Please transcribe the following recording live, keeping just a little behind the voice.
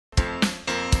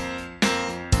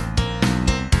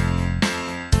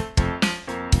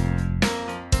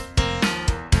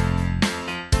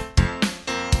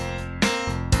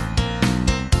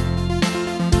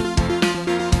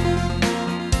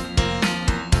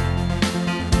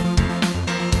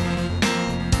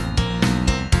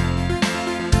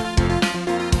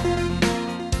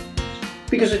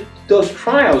Because those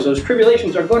trials, those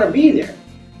tribulations are going to be there.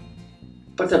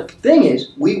 But the thing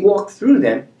is, we walk through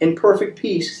them in perfect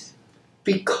peace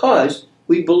because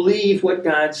we believe what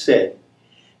God said.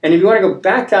 And if you want to go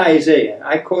back to Isaiah,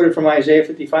 I quoted from Isaiah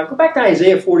 55, go back to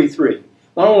Isaiah 43.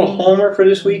 Want a little homework for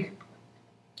this week?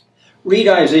 Read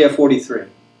Isaiah 43,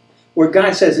 where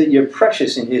God says that you're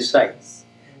precious in His sight,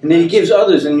 and that He gives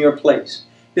others in your place.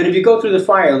 That if you go through the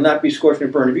fire, you'll not be scorched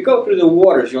and burned. If you go through the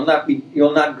waters, you'll not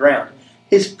drown.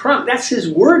 That's His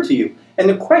word to you. And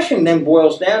the question then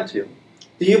boils down to,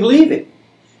 do you believe it?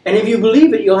 And if you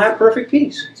believe it, you'll have perfect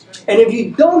peace. And if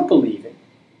you don't believe it,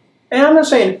 and I'm not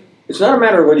saying it's not a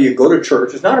matter of whether you go to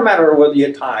church, it's not a matter of whether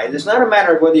you tithe, it's not a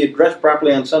matter of whether you dress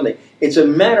properly on Sunday, it's a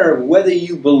matter of whether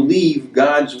you believe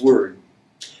God's word,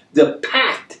 the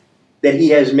pact that He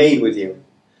has made with you,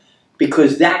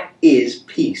 because that is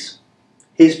peace.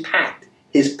 His pact,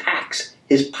 His pax,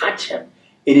 His pacem,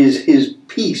 it is His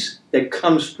peace that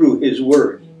comes through His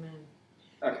word.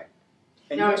 Amen. Okay.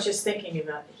 No, I was just thinking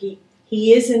about it.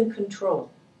 He is in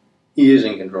control. He is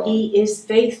in control. He is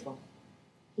faithful.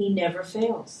 He never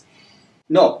fails.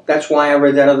 No, that's why I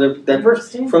read that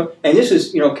verse. Understand. And this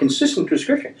is, consistent with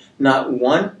Scripture. Not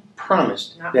one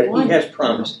promise that He has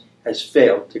promised has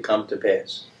failed to come to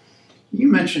pass. You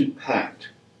mentioned pact.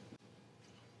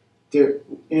 In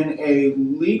a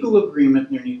legal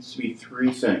agreement, there needs to be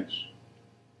three things.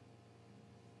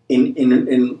 In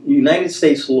United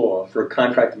States law, for a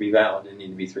contract to be valid, there need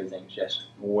to be three things, yes.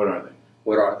 What are they?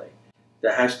 What are they?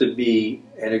 There has to be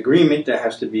an agreement, there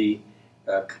has to be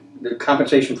the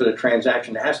compensation for the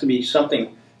transaction, there has to be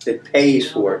something that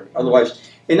pays for it. Otherwise,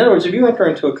 in other words, if you enter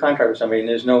into a contract with somebody and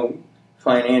there's no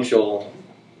financial...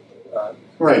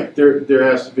 right, there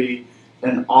has to be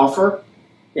an offer.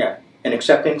 Yeah, an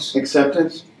acceptance.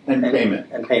 Acceptance and payment.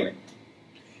 And payment.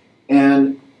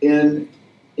 And in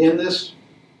this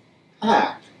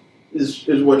pact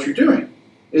is what you're doing.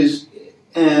 Is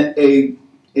a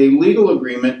legal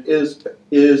agreement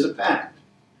is a pact.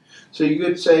 So you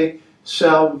could say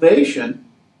salvation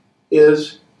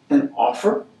is an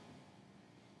offer,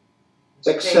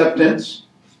 acceptance,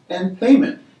 and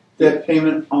payment. That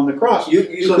payment on the cross.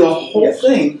 So the whole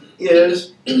thing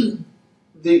is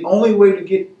the only way to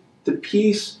get the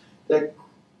peace that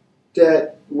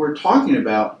we're talking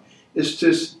about is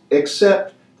to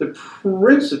accept the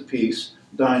Prince of Peace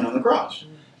dying on the cross.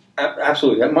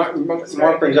 Absolutely.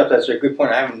 Mark brings up, that's a good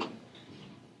point. I haven't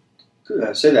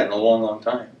said that in a long, long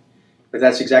time. But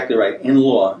that's exactly right. In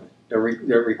law, that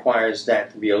requires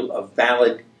that to be a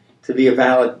valid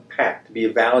pact, to be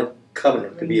a valid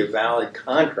covenant, to be a valid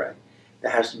contract.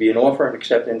 There has to be an offer, an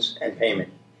acceptance, and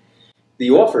payment. The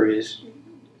offer is,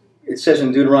 it says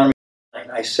in Deuteronomy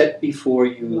 9, I set before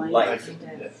you life.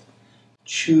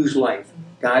 Choose life.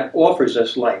 God offers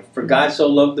us life. For God so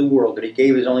loved the world that He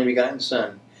gave His only begotten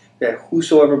Son, that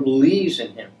whosoever believes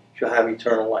in Him shall have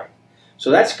eternal life.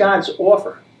 So that's God's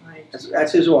offer.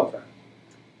 That's His offer.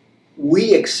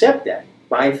 We accept that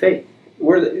by faith.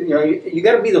 You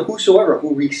got to be the whosoever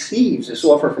who receives this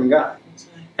offer from God.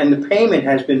 And the payment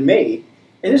has been made.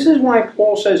 And this is why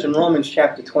Paul says in Romans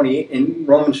chapter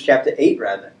 8,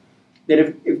 rather, that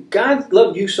if God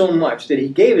loved you so much that He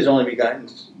gave His only begotten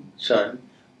Son,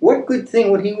 what good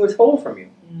thing would He withhold from you?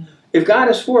 If God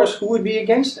is for us, who would be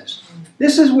against us?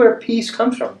 This is where peace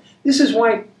comes from. This is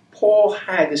why Paul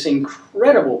had this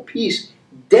incredible peace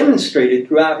demonstrated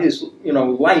throughout his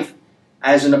life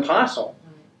as an apostle,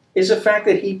 is the fact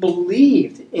that he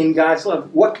believed in God's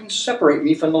love. What can separate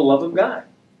me from the love of God?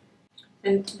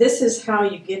 And this is how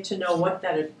you get to know what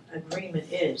that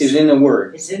agreement is. Is in the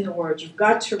Word. It's in the Word. You've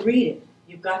got to read it.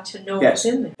 You've got to know what's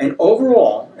in there. And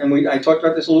overall, and I talked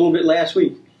about this a little bit last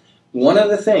week, one of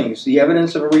the things, the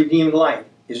evidence of a redeemed life,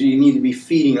 is you need to be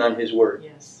feeding on His Word.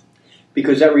 Yes.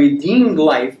 Because that redeemed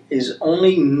life is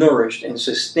only nourished and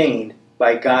sustained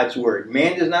by God's Word.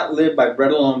 Man does not live by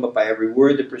bread alone, but by every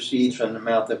word that proceeds from the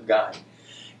mouth of God.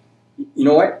 You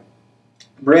know what?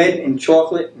 Bread and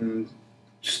chocolate and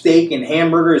steak and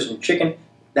hamburgers and chicken,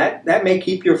 that may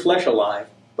keep your flesh alive,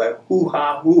 but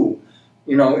hoo-ha-hoo.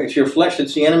 It's your flesh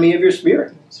that's the enemy of your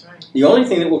spirit. That's right. The only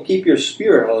thing that will keep your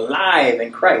spirit alive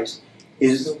in Christ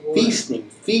is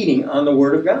feeding on the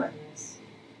Word of God. Yes.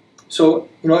 So,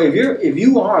 if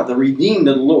you are the redeemed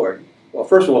of the Lord, well,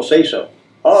 first of all, say so.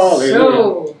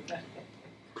 So.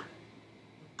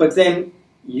 But then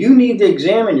you need to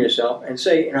examine yourself and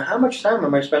say, how much time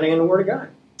am I spending in the Word of God?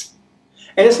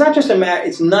 And it's not just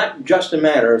a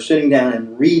matter of sitting down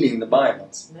and reading the Bible.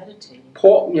 It's meditating.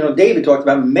 David talked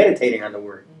about meditating on the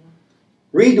Word.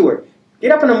 Read the Word.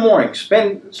 Get up in the morning.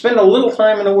 Spend a little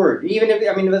time in the Word. Even if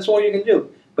that's all you can do.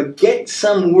 But get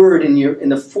some word in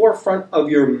the forefront of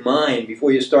your mind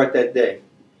before you start that day.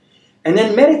 And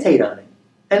then meditate on it.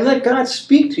 And let God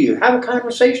speak to you. Have a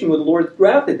conversation with the Lord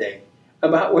throughout the day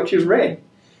about what you've read.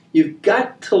 You've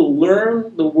got to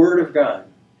learn the Word of God.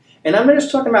 And I'm not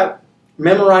just talking about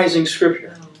memorizing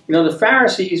Scripture. You know, the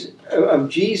Pharisees of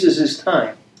Jesus'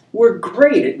 time were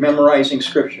great at memorizing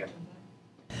Scripture.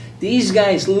 These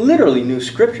guys literally knew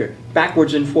Scripture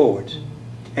backwards and forwards.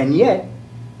 And yet,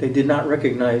 they did not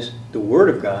recognize the Word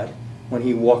of God when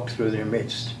He walked through their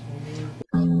midst.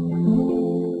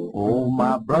 Oh,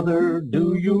 my brother,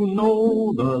 do you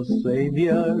know the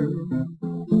Savior,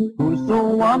 who's so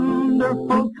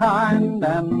wonderful, kind,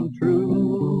 and true?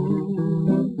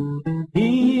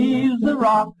 He's the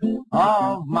rock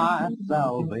of my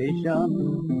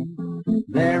salvation.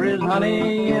 There is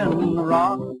honey in the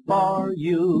rock for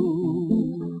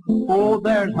you. Oh,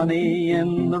 there's honey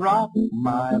in the rock,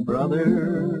 my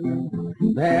brother.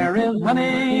 There is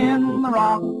honey in the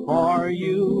rock for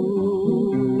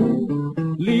you.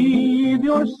 Leave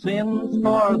your sins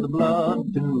for the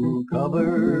blood to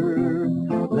cover.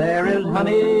 There is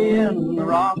honey in the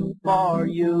rock for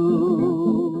you.